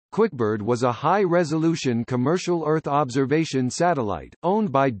QuickBird was a high-resolution commercial Earth observation satellite, owned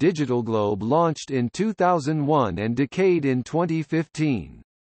by Digital Globe, launched in 2001 and decayed in 2015.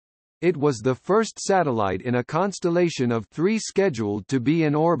 It was the first satellite in a constellation of 3 scheduled to be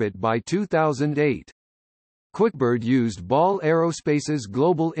in orbit by 2008. QuickBird used Ball Aerospace's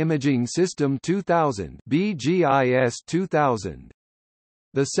Global Imaging System 2000 (BGIS 2000).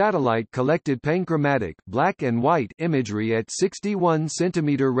 The satellite collected panchromatic black and white imagery at 61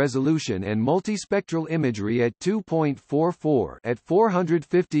 cm resolution and multispectral imagery at 2.44 at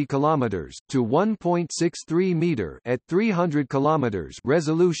 450 km to 1.63 meter at 300 km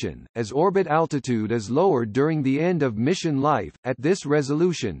resolution. As orbit altitude is lowered during the end of mission life, at this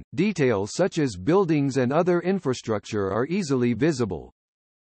resolution, details such as buildings and other infrastructure are easily visible.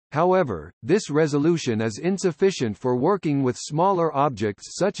 However, this resolution is insufficient for working with smaller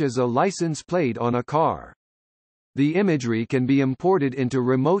objects such as a license plate on a car. The imagery can be imported into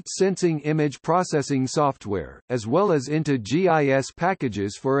remote sensing image processing software, as well as into GIS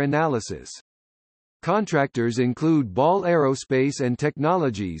packages for analysis. Contractors include Ball Aerospace and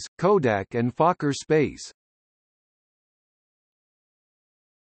Technologies, Kodak and Fokker Space.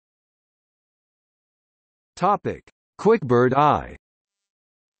 Topic: QuickBird I.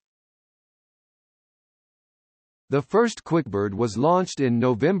 The first QuickBird was launched in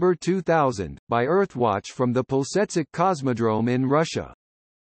November 2000, by Earthwatch from the Plesetsk Cosmodrome in Russia.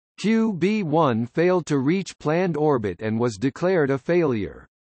 QB-1 failed to reach planned orbit and was declared a failure.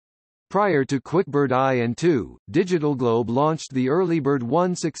 Prior to QuickBird I and II, Digital Globe launched the Earlybird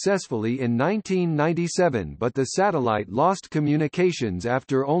I successfully in 1997, but the satellite lost communications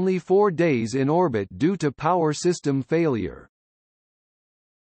after only 4 days in orbit due to power system failure.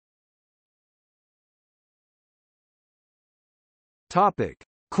 Topic: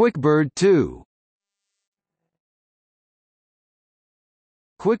 QuickBird II.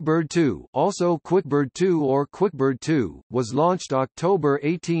 QuickBird II, also QuickBird II or QuickBird II, was launched October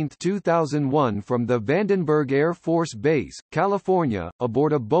 18, 2001 from the Vandenberg Air Force Base, California,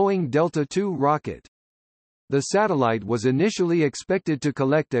 aboard a Boeing Delta II rocket. The satellite was initially expected to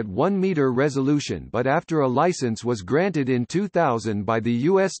collect at 1 meter resolution, but after a license was granted in 2000 by the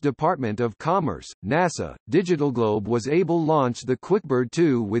U.S. Department of Commerce, NASA, Digital Globe was able to launch the QuickBird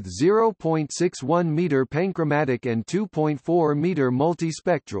II with 0.61 meter panchromatic and 2.4 meter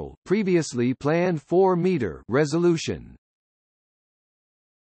multispectral, previously planned 4 meter resolution.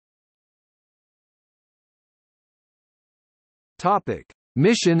 Topic: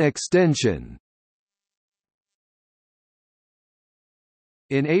 Mission extension.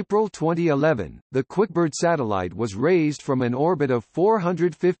 In April 2011, the QuickBird satellite was raised from an orbit of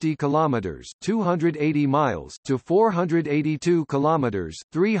 450 kilometers (280 miles) to 482 kilometers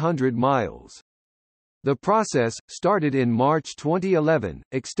 (300 miles). The process, started in March 2011,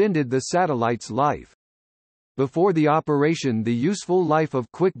 extended the satellite's life. Before the operation, the useful life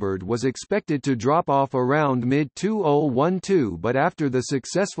of QuickBird was expected to drop off around mid-2012, but after the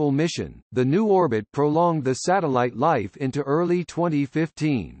successful mission, the new orbit prolonged the satellite life into early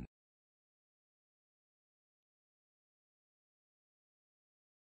 2015.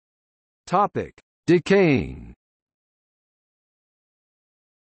 Topic: Decaying.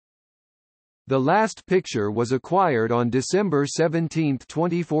 The last picture was acquired on December 17,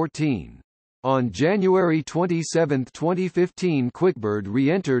 2014. On January 27, 2015, QuickBird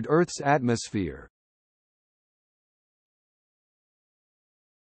re-entered Earth's atmosphere.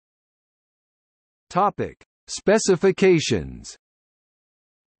 Topic: Specifications.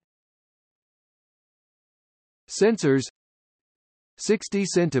 Sensors: 60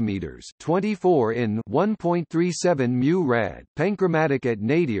 cm 24 in 1.37 mu rad panchromatic at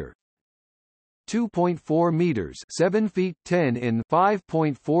nadir, 2.4 meters 7 feet 10 in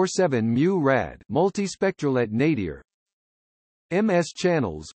 5.47 mu rad multispectral at nadir. MS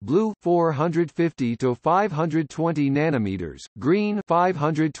channels: blue 450 to 520 nanometers, green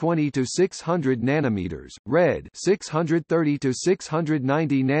 520 to 600 nanometers, red 630 to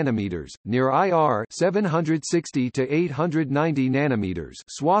 690 nanometers, near IR 760 to 890 nanometers.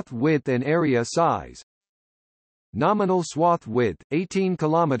 Swath width and area size: nominal swath width 18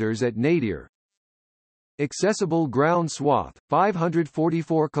 km at nadir. Accessible ground swath,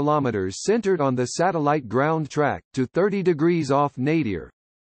 544 km centered on the satellite ground track, to 30 degrees off nadir.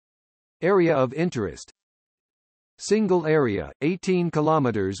 Area of interest: single area, 18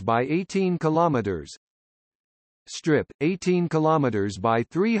 km by 18 km. Strip, 18 km by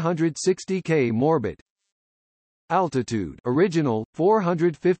 360 km orbit. Altitude: original,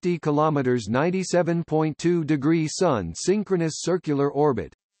 450 km 97.2 degree Sun synchronous circular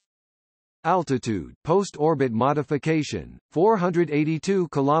orbit. Altitude, post-orbit modification, 482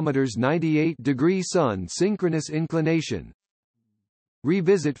 km 98 degrees Sun synchronous inclination.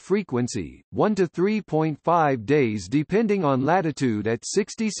 Revisit frequency, 1 to 3.5 days depending on latitude at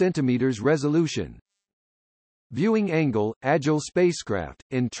 60 cm resolution. Viewing angle, agile spacecraft,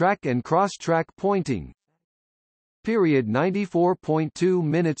 in track and cross-track pointing. Period 94.2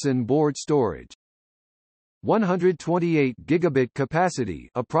 minutes on board storage. 128 gigabit capacity,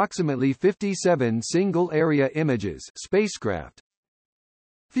 approximately 57 single-area images spacecraft.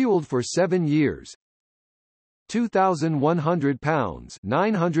 Fueled for 7 years. 2,100 pounds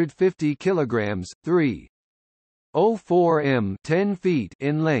 950 kilograms, 3.04 m 10 feet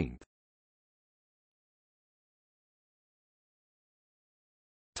in length.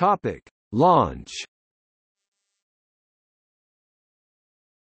 Topic. Launch.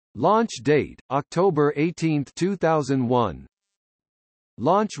 Launch date, October 18, 2001.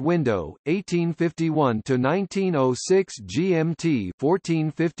 Launch window, 1851 to 1906 GMT,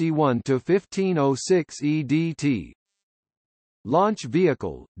 1451 to 1506 EDT. Launch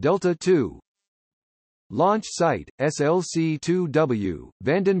vehicle, Delta II. Launch site, SLC-2W,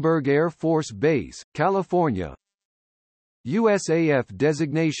 Vandenberg Air Force Base, California. USAF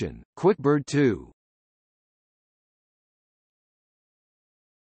designation, QuickBird II.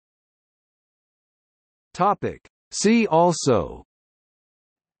 Topic. See also: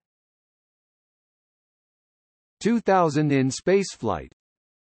 2000 in spaceflight,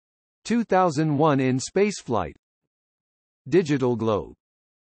 2001 in spaceflight, digital globe.